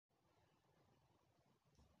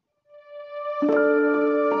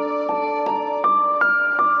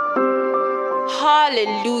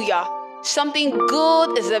Hallelujah! Something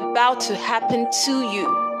good is about to happen to you.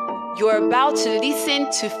 You're about to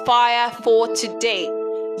listen to Fire for Today,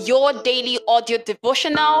 your daily audio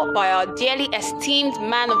devotional by our dearly esteemed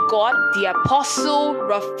man of God, the Apostle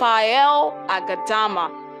Raphael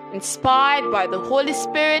Agadama, inspired by the Holy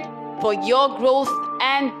Spirit for your growth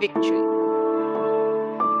and victory.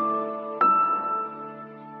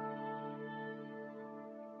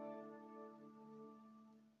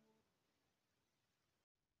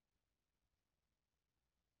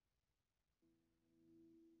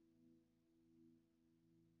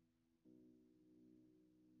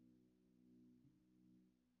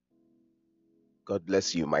 God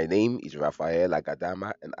bless you. My name is Raphael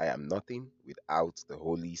Agadama, and I am nothing without the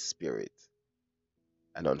Holy Spirit.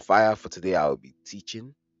 And on Fire for Today, I'll be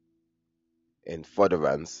teaching in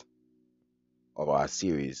furtherance of our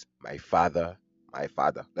series, My Father, My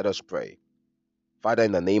Father. Let us pray. Father,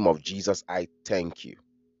 in the name of Jesus, I thank you.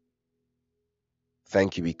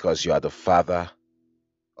 Thank you because you are the Father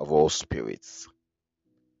of all spirits.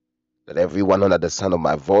 Let everyone under the sound of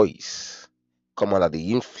my voice come under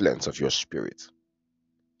the influence of your Spirit.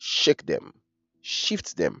 Shake them,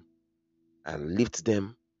 shift them, and lift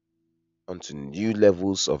them onto new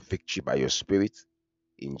levels of victory by your Spirit,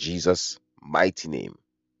 in Jesus' mighty name.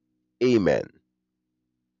 Amen.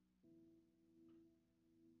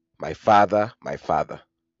 My Father, my Father.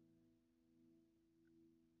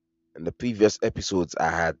 In the previous episodes, I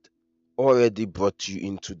had already brought you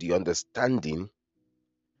into the understanding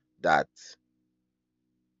that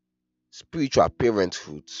spiritual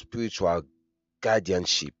parenthood, spiritual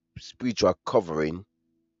guardianship, spiritual covering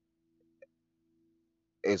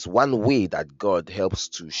is one way that God helps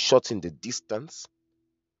to shorten the distance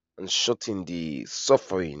and shorten the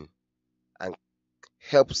suffering and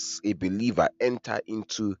helps a believer enter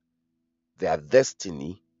into their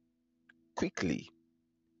destiny quickly.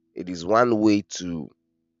 It is one way to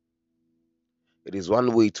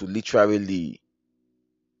literally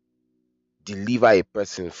deliver a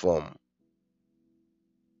person from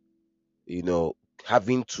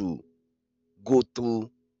having to go through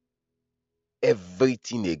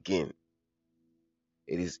everything again.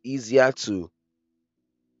 It is easier to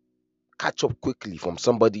catch up quickly from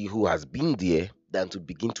somebody who has been there than to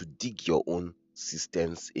begin to dig your own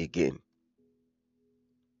systems again.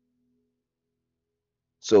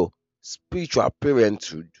 So spiritual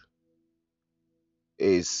parenthood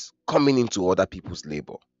is coming into other people's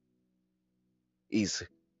labor, is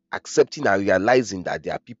accepting and realizing that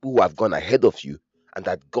there are people who have gone ahead of you and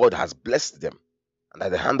that God has blessed them and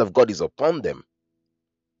that the hand of God is upon them.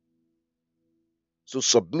 So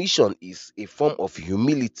submission is a form of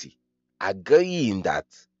humility, agreeing that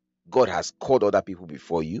God has called other people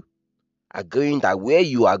before you, agreeing that where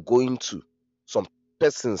you are going to, some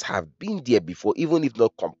persons have been there before, even if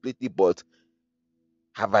not completely, but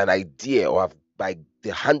have an idea or have, by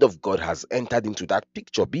the hand of God, has entered into that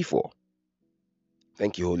picture before.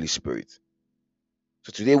 Thank you, Holy Spirit.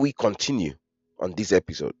 So today we continue on this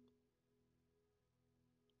episode.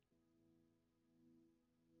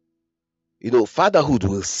 Fatherhood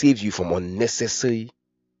will save you from unnecessary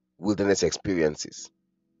wilderness experiences.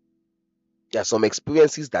 There are some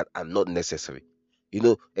experiences that are not necessary.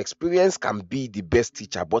 Experience can be the best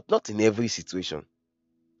teacher, but not in every situation.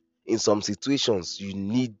 In some situations, you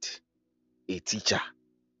need a teacher.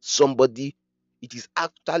 Somebody, it is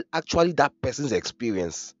actually that person's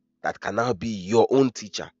experience that can now be your own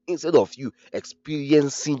teacher instead of you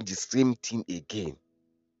experiencing the same thing again.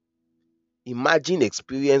 Imagine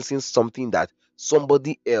experiencing something that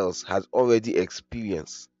somebody else has already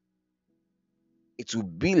experienced. It will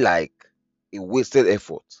be like a wasted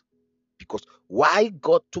effort, because why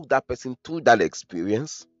God took that person through that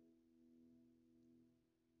experience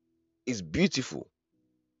is beautiful.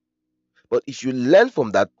 But if you learn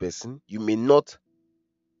from that person, you may not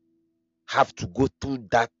have to go through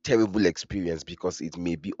that terrible experience because it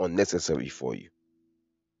may be unnecessary for you.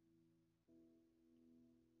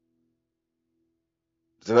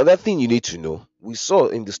 There's another thing you need to know. We saw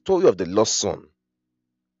in the story of the lost son,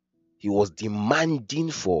 he was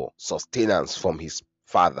demanding for sustenance from his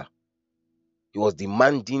father. He was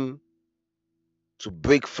demanding to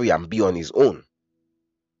break free and be on his own.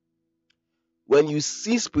 When you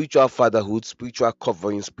see spiritual fatherhood, spiritual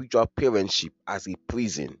covering, spiritual parentship as a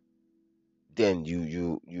prison, then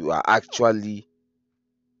you are actually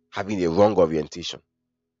having a wrong orientation.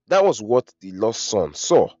 That was what the lost son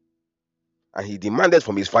saw. And he demanded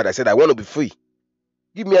from his father. He said, I want to be free.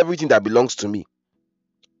 Give me everything that belongs to me.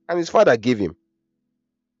 And his father gave him.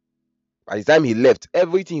 By the time he left,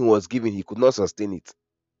 everything he was given, he could not sustain it.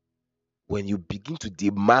 When you begin to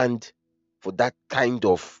demand for that kind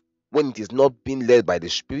of, when it is not being led by the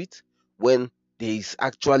Spirit, when there is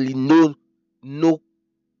actually no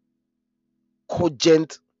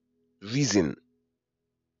cogent reason,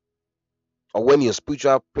 or when your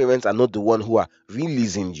spiritual parents are not the one who are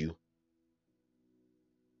releasing you,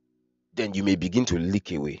 then you may begin to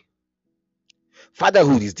leak away.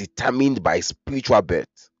 Fatherhood is determined by spiritual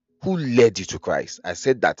birth. Who led you to Christ? I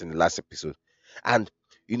said that in the last episode. And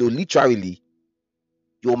literally,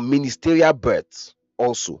 your ministerial birth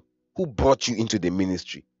also. Who brought you into the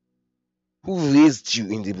ministry? Who raised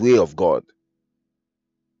you in the way of God?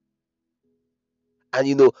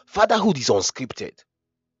 And fatherhood is unscripted.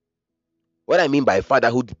 What I mean by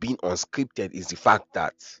fatherhood being unscripted is the fact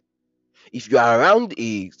that if you are around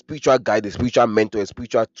a spiritual guide, a spiritual mentor, a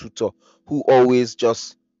spiritual tutor who always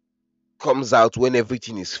just comes out when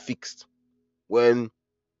everything is fixed, when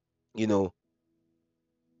the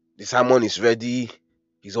sermon is ready,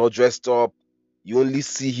 he's all dressed up, you only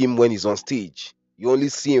see him when he's on stage, you only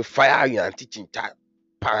see him firing and teaching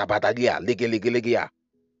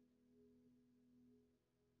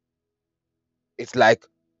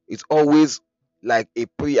it's always like a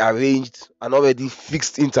pre-arranged and already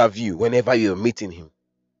fixed interview whenever you're meeting him.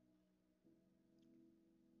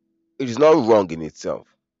 It is not wrong in itself,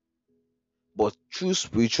 but true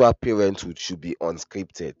spiritual parenthood should be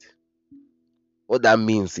unscripted. What that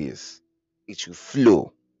means is it should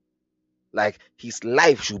flow. Like his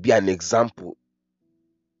life should be an example.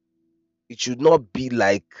 It should not be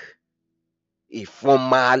like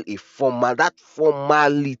that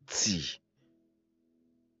formality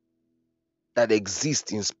that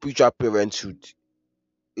exists in spiritual parenthood.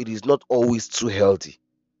 It is not always too healthy.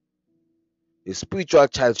 A spiritual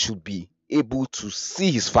child should be able to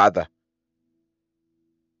see his father,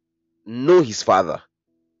 know his father,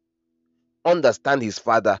 understand his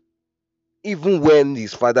father, even when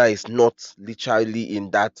his father is not literally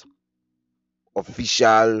in that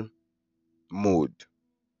official mode.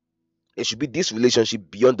 It should be this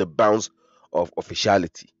relationship beyond the bounds of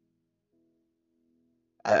officiality.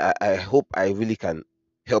 I hope I really can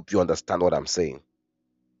help you understand what I'm saying.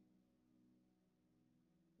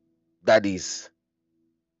 That is,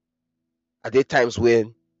 are there times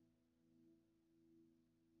when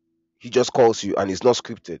he just calls you and it's not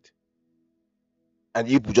scripted, and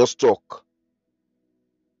you just talk,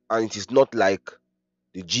 and it is not like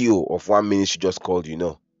the GO of one ministry just called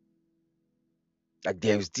you? Like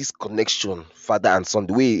there is this connection, father and son,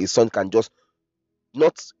 the way a son can just,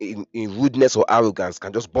 not in rudeness or arrogance,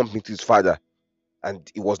 can just bump into his father, and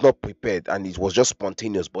it was not prepared and it was just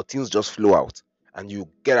spontaneous, but things just flow out and you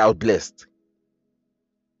get out blessed.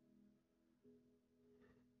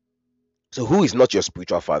 So who is not your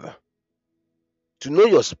spiritual father? To know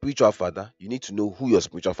your spiritual father, you need to know who your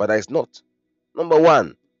spiritual father is not. Number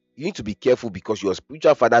one, you need to be careful because your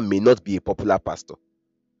spiritual father may not be a popular pastor.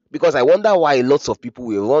 Because I wonder why lots of people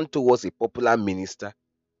will run towards a popular minister,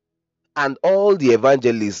 and all the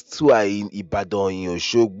evangelists who are in Ibadan, in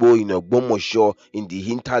Oshogbo, in Ogbomosho, in the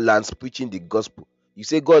hinterlands preaching the gospel, you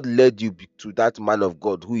say God led you to that man of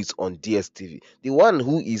God who is on DSTV, the one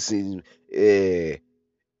who is in a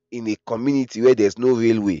community where there's no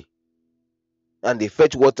railway and they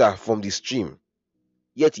fetch water from the stream,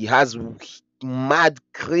 yet he has mad,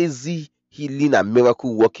 crazy healing and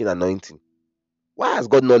miracle working anointing. Why has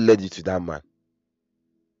God not led you to that man?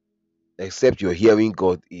 Except your hearing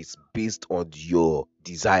God is based on your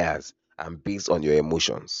desires and based on your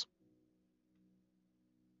emotions.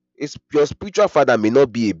 Your spiritual father may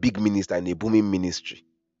not be a big minister in a booming ministry,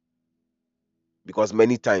 because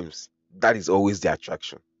many times that is always the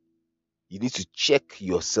attraction. You need to check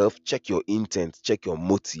yourself, check your intent, check your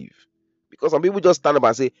motive. Because some people just stand up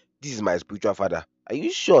and say, this is my spiritual father. Are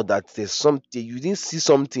you sure that there's something, you didn't see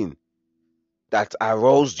something that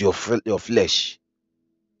aroused your flesh,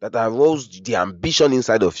 that aroused the ambition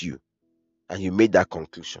inside of you, and you made that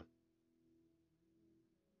conclusion?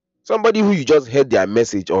 Somebody who you just heard their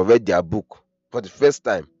message or read their book for the first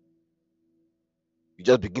time, you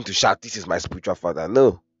just begin to shout, this is my spiritual father.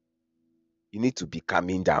 No. You need to be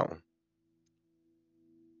calming down.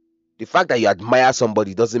 The fact that you admire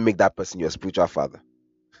somebody doesn't make that person your spiritual father.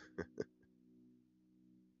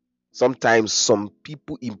 Sometimes some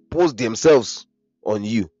people impose themselves on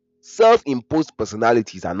you. Self-imposed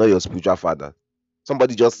personalities are not your spiritual father.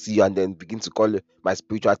 Somebody just see you and then begin to call you my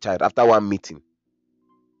spiritual child after one meeting.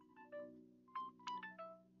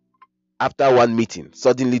 After one meeting,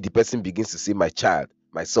 suddenly the person begins to say my child,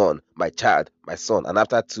 my son, my child, my son. And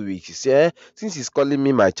after 2 weeks, you say, since he's calling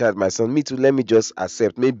me my child, my son, me too, let me just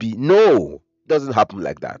accept. Maybe. No, it doesn't happen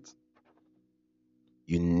like that.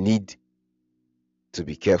 You need to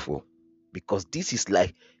be careful, because this is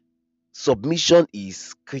like, submission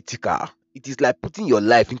is critical. It is like putting your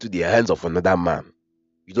life into the hands of another man.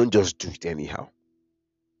 You don't just do it anyhow.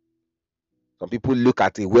 Some people look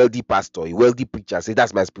at a wealthy pastor, a wealthy preacher, and say,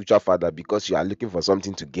 that's my spiritual father, because you are looking for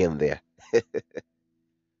something to gain there.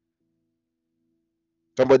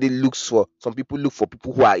 Some people look for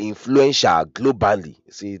people who are influential globally.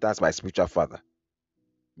 See, that's my spiritual father.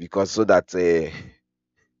 Because so that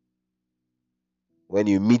when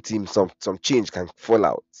you meet him, some change can fall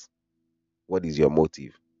out. What is your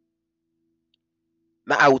motive?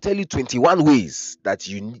 Now, I will tell you 21 ways that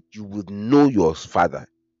you would know your father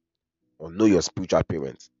or know your spiritual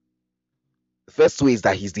parent. The first way is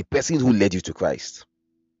that he's the person who led you to Christ.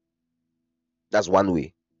 That's one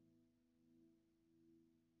way.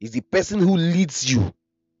 He's the person who leads you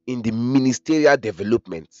in the ministerial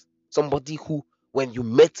development. Somebody who, when you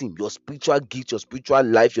met him, your spiritual gift, your spiritual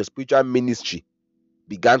life, your spiritual ministry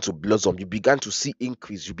began to blossom. You began to see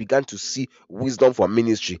increase. You began to see wisdom for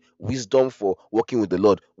ministry, wisdom for working with the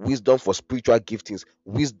Lord, wisdom for spiritual giftings,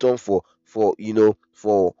 wisdom for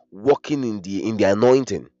walking in the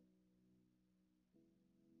anointing.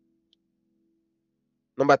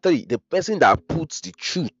 Number 3, the person that puts the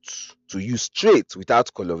truth to you straight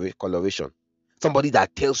without coloration. Somebody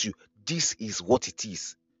that tells you this is what it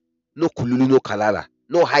is. No kululu, no kalala,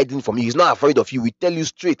 no hiding from you. He's not afraid of you. We tell you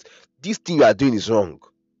straight, this thing you are doing is wrong.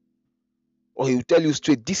 Or he will tell you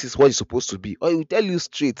straight, this is what it's supposed to be. Or he will tell you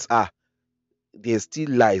straight, there's still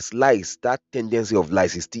lies. That tendency of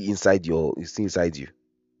lies is still inside you.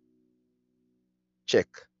 Check.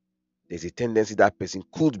 There's a tendency that person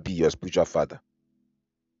could be your spiritual father.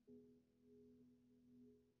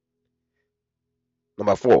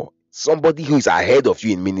 Number 4, somebody who is ahead of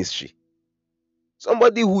you in ministry.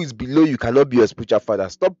 Somebody who is below you cannot be your spiritual father.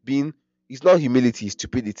 It's not humility, it's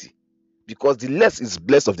stupidity. Because the less is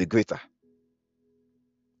blessed of the greater.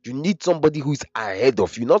 You need somebody who is ahead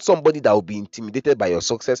of you, not somebody that will be intimidated by your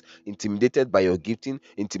success, intimidated by your gifting,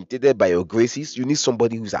 intimidated by your graces. You need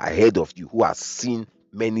somebody who's ahead of you, who has seen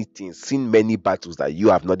many things, seen many battles that you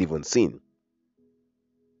have not even seen.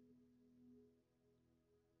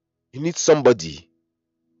 You need somebody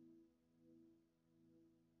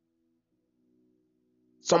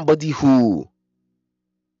who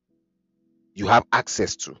you have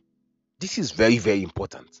access to. This is very, very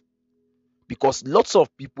important. Because lots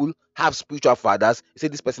of people have spiritual fathers. They say,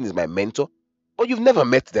 this person is my mentor, but you've never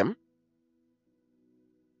met them.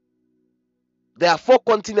 They are 4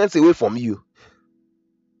 continents away from you.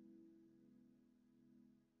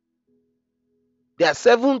 They are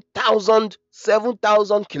 7,000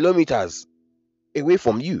 kilometers away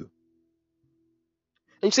from you.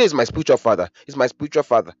 And you say, it's my spiritual father. It's my spiritual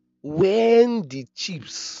father. When the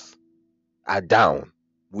chips are down,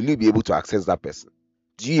 will you be able to access that person?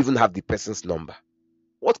 Do you even have the person's number?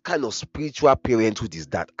 What kind of spiritual parenthood is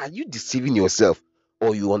that? Are you deceiving yourself,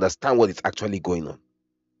 or you understand what is actually going on?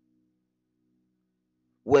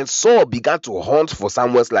 When Saul began to hunt for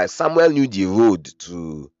Samuel's life, Samuel knew the road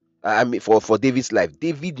to, for David's life.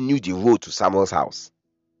 David knew the road to Samuel's house.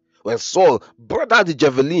 When Saul brought out the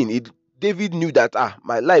javelin, David knew that,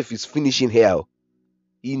 my life is finishing here.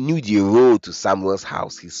 He knew the road to Samuel's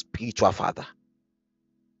house, his spiritual father.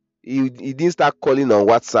 He didn't start calling on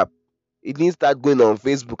WhatsApp. He didn't start going on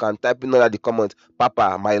Facebook and typing under the comments,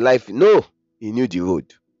 Papa, my life. No, he knew the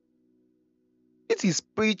road. It is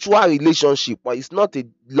spiritual relationship, but it's not a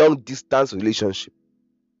long distance relationship.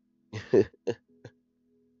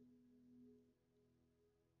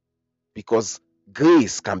 Because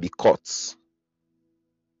grace can be caught,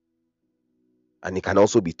 and it can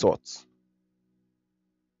also be taught.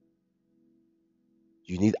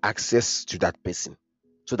 You need access to that person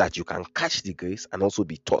so that you can catch the grace and also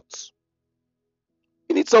be taught.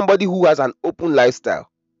 You need somebody who has an open lifestyle,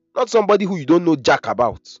 not somebody who you don't know jack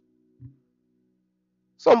about.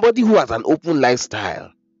 Somebody who has an open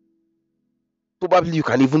lifestyle. Probably you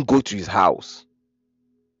can even go to his house.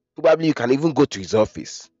 Probably you can even go to his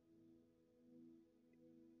office.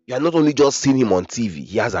 You are not only just seeing him on TV,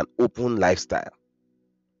 he has an open lifestyle.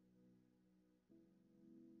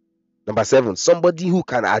 Number 7, somebody who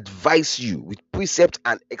can advise you with precept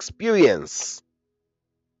and experience.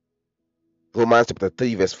 Romans chapter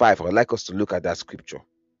 3 verse 5. I would like us to look at that scripture.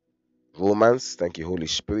 Romans, thank you Holy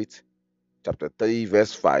Spirit, chapter 3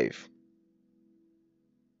 verse 5.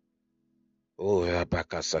 Oh,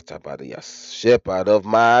 Rabakasatabadias, shepherd of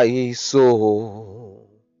my soul,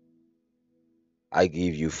 I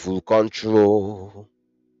give you full control.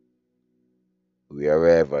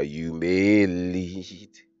 Wherever you may lead,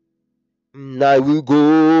 I will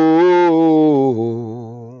go.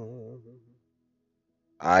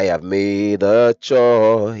 I have made a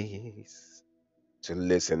choice to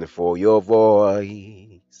listen for your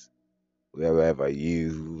voice. Wherever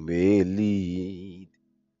you may lead,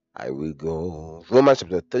 I will go. Romans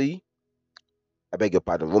chapter 3, I beg your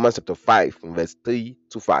pardon, Romans chapter 5, from verse 3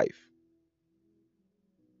 to 5.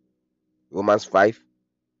 Romans 5,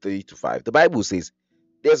 3 to 5. The Bible says,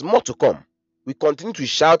 there's more to come. We continue to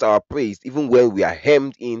shout our praise even when we are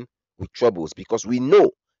hemmed in with troubles, because we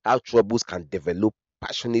know how troubles can develop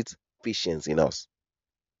passionate patience in us,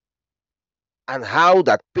 and how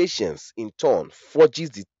that patience in turn forges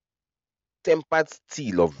the tempered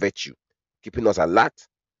steel of virtue, keeping us alert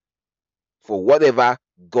for whatever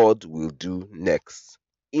God will do next.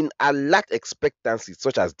 In alert expectancy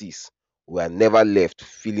such as this, we are never left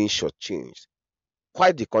feeling shortchanged.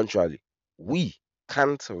 Quite the contrary, we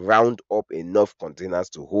can't round up enough containers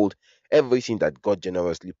to hold everything that God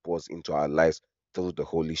generously pours into our lives through the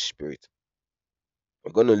Holy Spirit.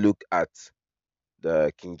 We're going to look at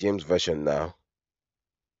the King James Version now.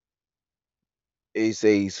 It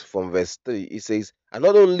says from verse 3, it says, and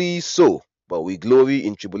not only so, but we glory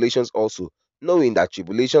in tribulations also, knowing that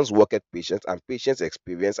tribulations worketh patience, and patience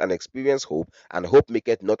experience, and experience hope, and hope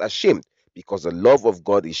maketh not ashamed, because the love of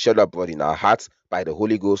God is shed abroad in our hearts by the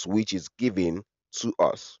Holy Ghost, which is given to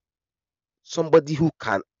us. Somebody who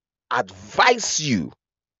can advise you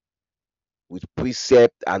with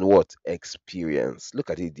precept and what? Experience. Look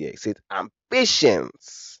at it there. It said, and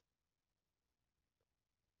patience,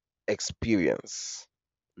 experience.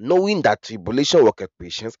 Knowing that tribulation worketh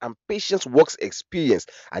patience, and patience works experience,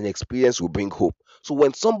 and experience will bring hope. So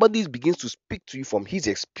when somebody begins to speak to you from his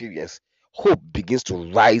experience, hope begins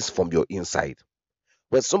to rise from your inside.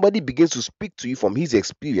 When somebody begins to speak to you from his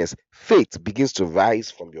experience, faith begins to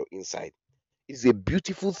rise from your inside. It's a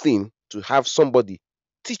beautiful thing to have somebody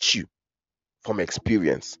teach you from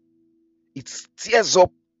experience. It stirs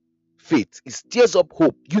up faith, it stirs up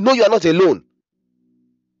hope. You know you are not alone.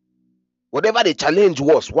 Whatever the challenge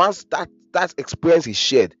was, once that experience is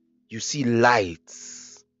shared, you see light,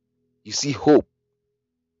 you see hope,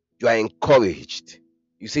 you are encouraged.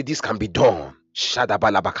 You say this can be done.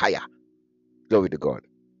 Shadabalabakaya. Glory to God.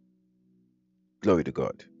 Glory to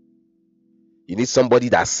God. You need somebody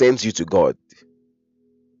that sends you to God.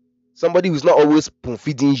 Somebody who's not always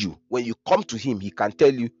feeding you. When you come to him, he can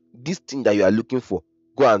tell you this thing that you are looking for.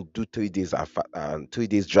 Go and do 3 days and 3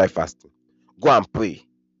 days dry fasting. Go and pray.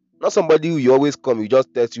 Not somebody who you always come, he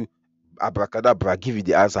just tells you abracadabra, give you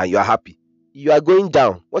the answer, and you are happy. You are going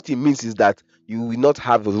down. What it means is that you will not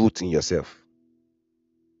have a root in yourself.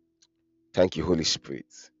 Thank you, Holy Spirit.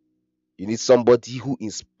 You need somebody who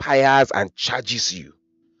inspires and charges you.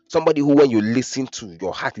 Somebody who, when you listen to,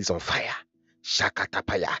 your heart is on fire.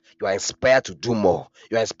 Shakatapaya. You are inspired to do more.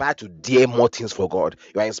 You are inspired to dare more things for God.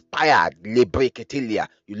 You are inspired. Lebreketelia.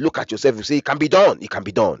 You look at yourself, you say, it can be done. It can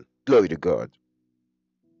be done. Glory to God.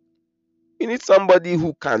 You need somebody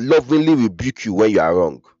who can lovingly rebuke you when you are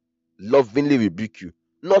wrong. Lovingly rebuke you.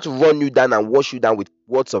 Not run you down and wash you down with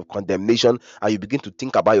words of condemnation and you begin to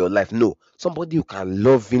think about your life. No. Somebody who can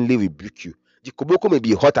lovingly rebuke you. The koboko may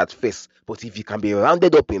be hot at first, but if you can be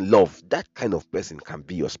rounded up in love, that kind of person can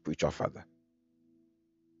be your spiritual father.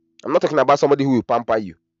 I'm not talking about somebody who will pamper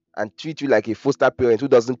you and treat you like a foster parent who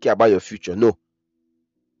doesn't care about your future. No.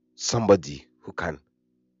 Somebody who can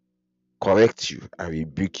correct you and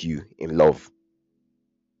rebuke you in love.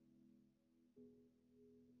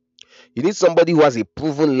 You need somebody who has a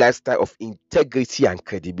proven lifestyle of integrity and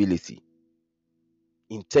credibility.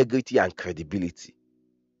 Integrity and credibility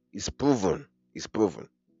is proven. Is proven.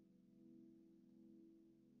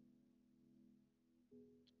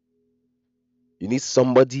 You need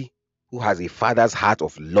somebody who has a father's heart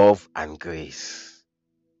of love and grace.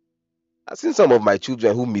 I've seen some of my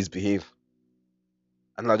children who misbehave,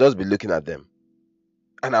 and I'll just be looking at them,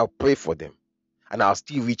 and I'll pray for them, and I'll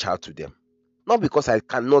still reach out to them. Not because I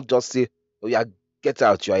cannot just say, oh yeah, get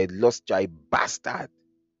out, you are a lost, you are a bastard.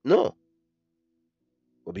 No.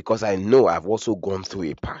 But because I know I've also gone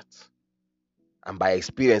through a part. And by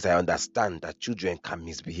experience, I understand that children can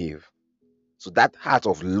misbehave. So that heart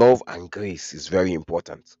of love and grace is very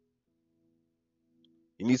important.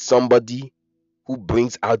 You need somebody who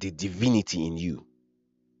brings out the divinity in you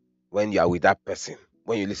when you are with that person.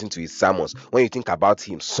 When you listen to his sermons, when you think about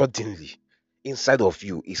him, suddenly inside of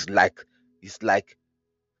you it's like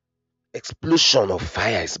explosion of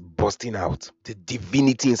fire is bursting out. The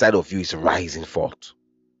divinity inside of you is rising forth.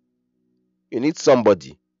 You need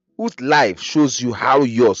somebody whose life shows you how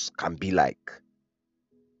yours can be like.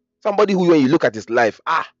 Somebody who, when you look at his life,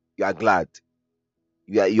 you are glad.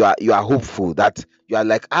 You are hopeful, that you are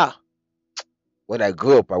like, when I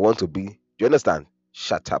grow up, I want to be. Do you understand?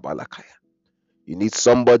 Shut up, Alakaya. You need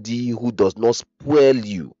somebody who does not spoil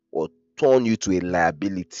you or turn you to a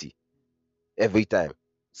liability every time.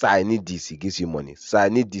 Sir, I need this, he gives you money. Sir, I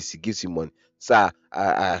need this, he gives you money. Sir,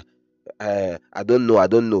 I don't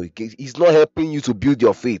know. He's not helping you to build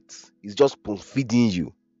your faith. He's just feeding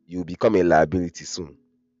you. You'll become a liability soon.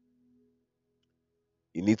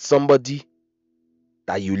 You need somebody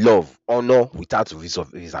that you love, honor without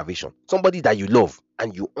reservation. Somebody that you love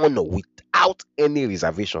and you honor without any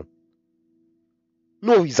reservation.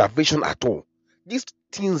 No reservation at all. These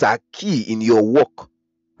things are key in your work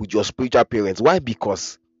with your spiritual parents. Why?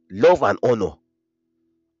 Because love and honor.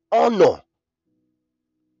 Honor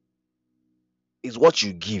is what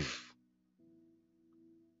you give.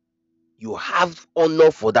 You have honor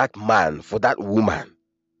for that man, for that woman.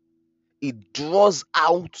 It draws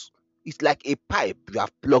out. It's like a pipe you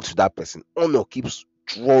have plugged to that person. Honor keeps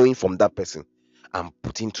drawing from that person and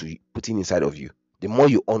putting inside of you. The more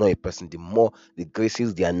you honor a person, the more the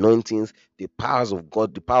graces, the anointings, the powers of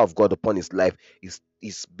God, the power of God upon his life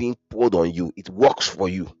is being poured on you. It works for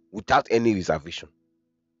you without any reservation.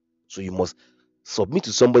 So you must submit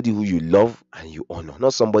to somebody who you love and you honor,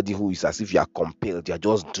 not somebody who is as if you are compelled, you are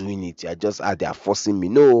just doing it, you are just they are forcing me.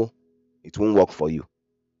 No, it won't work for you.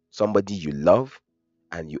 Somebody you love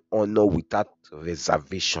and you honor without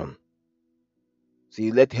reservation. So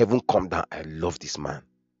you let heaven come down. I love this man.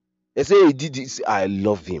 They say he did this. I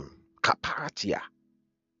love him. Kapatia.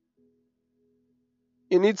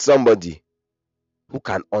 You need somebody who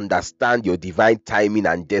can understand your divine timing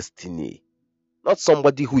and destiny. Not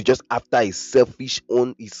somebody who is just after his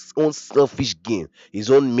own selfish gain, his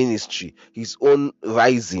own ministry, his own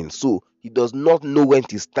rising. So he does not know when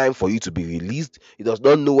it is time for you to be released. He does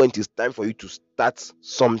not know when it is time for you to start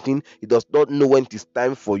something. He does not know when it is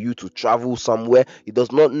time for you to travel somewhere. He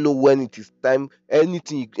does not know when it is time.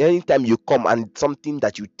 Anytime you come and something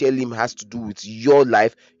that you tell him has to do with your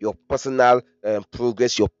life, your personal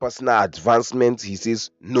progress, your personal advancement, he says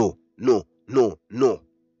no, no, no, no.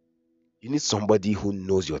 You need somebody who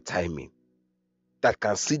knows your timing, that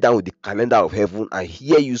can sit down with the calendar of heaven and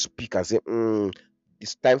hear you speak and say,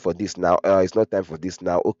 it's time for this now. It's not time for this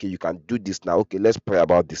now. Okay, you can do this now. Okay, let's pray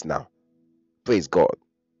about this now. Praise God.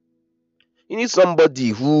 You need somebody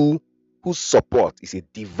whose support is a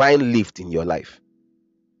divine lift in your life.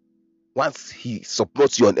 Once he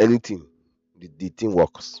supports you on anything, the thing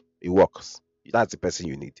works. It works. That's the person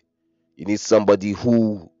you need. You need somebody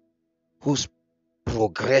whose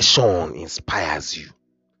progression inspires you.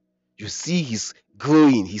 You see he's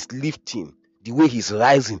growing, he's lifting, the way he's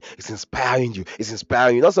rising is inspiring you. It's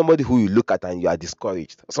inspiring you. Not somebody who you look at and you are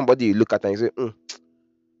discouraged. Somebody you look at and you say,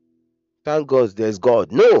 thank God there's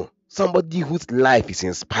God. No, somebody whose life is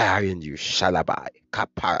inspiring you. Shalabai,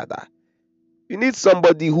 kaparada. You need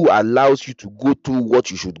somebody who allows you to go through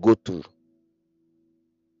what you should go through,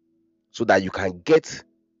 so that you can get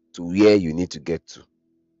to where you need to get to.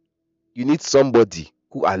 You need somebody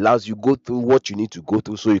who allows you go through what you need to go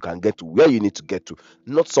through so you can get to where you need to get to.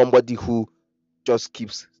 Not somebody who just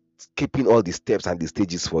keeps skipping all the steps and the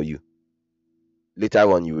stages for you.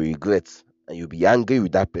 Later on, you will regret and you'll be angry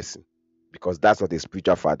with that person, because that's not a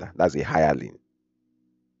spiritual father. That's a hireling.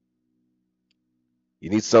 You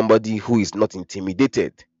need somebody who is not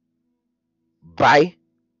intimidated by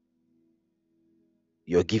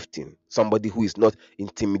your gifting. Somebody who is not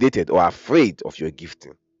intimidated or afraid of your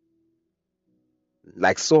gifting.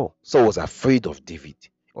 Like Saul. Saul was afraid of David. He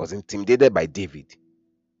was intimidated by David.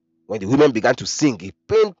 When the women began to sing, it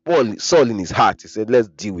pained Saul in his heart. He said, let's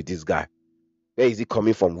deal with this guy. Where is he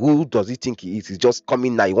coming from? Who does he think he is? He's just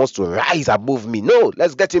coming now. He wants to rise above me. No,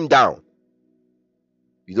 let's get him down.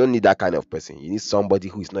 You don't need that kind of person. You need somebody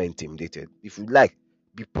who is not intimidated. If you like,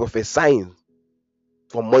 be prophesying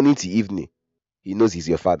from morning to evening. He knows he's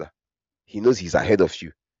your father. He knows he's ahead of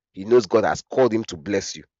you. He knows God has called him to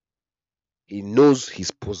bless you. He knows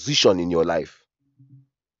his position in your life.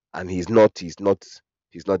 And he's not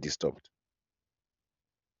disturbed.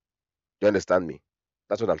 Do you understand me?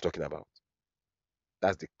 That's what I'm talking about.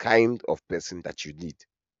 That's the kind of person that you need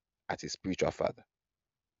as a spiritual father.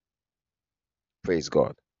 Praise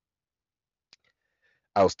God.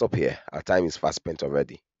 I'll stop here. Our time is fast spent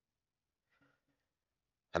already.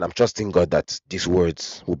 And I'm trusting God that these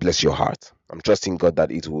words will bless your heart. I'm trusting God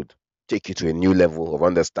that it would take you to a new level of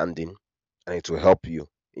understanding, and it will help you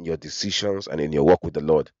in your decisions and in your walk with the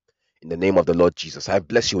Lord. In the name of the Lord Jesus, I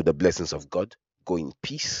bless you with the blessings of God. Go in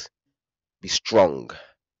peace. Be strong.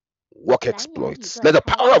 work exploits. Let the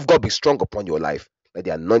power of God be strong upon your life. Let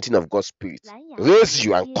the anointing of God's Spirit raise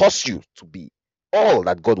you and cause you to be all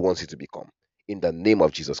that God wants you to become. In the name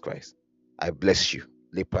of Jesus Christ, I bless you.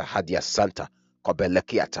 Lepra Hadia Santa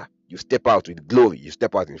Kobelekiata. You step out with glory. You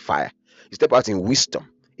step out in fire. You step out in wisdom.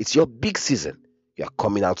 It's your big season. You are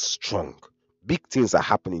coming out strong. Big things are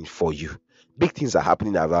happening for you. Big things are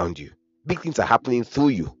happening around you. Big things are happening through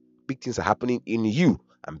you. Big things are happening in you.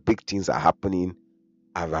 And big things are happening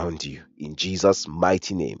around you. In Jesus'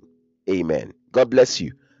 mighty name. Amen. God bless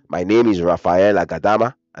you. My name is Raphael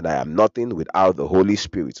Agadama, and I am nothing without the Holy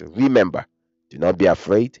Spirit. Remember, do not be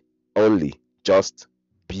afraid. Only just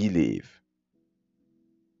believe.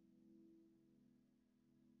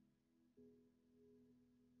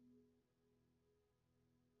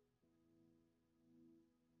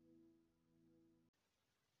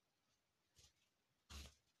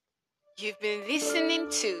 You've been listening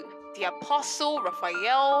to the Apostle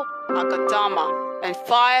Raphael Agadama and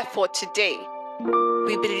Fire for Today.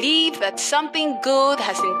 We believe that something good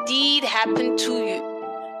has indeed happened to you.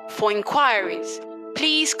 For inquiries,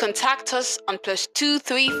 please contact us on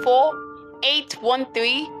 +234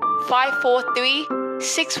 813 543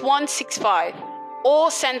 6165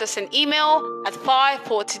 or send us an email at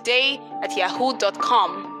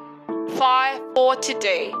firefortoday@yahoo.com. Fire for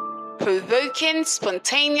Today, provoking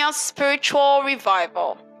spontaneous spiritual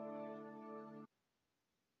revival.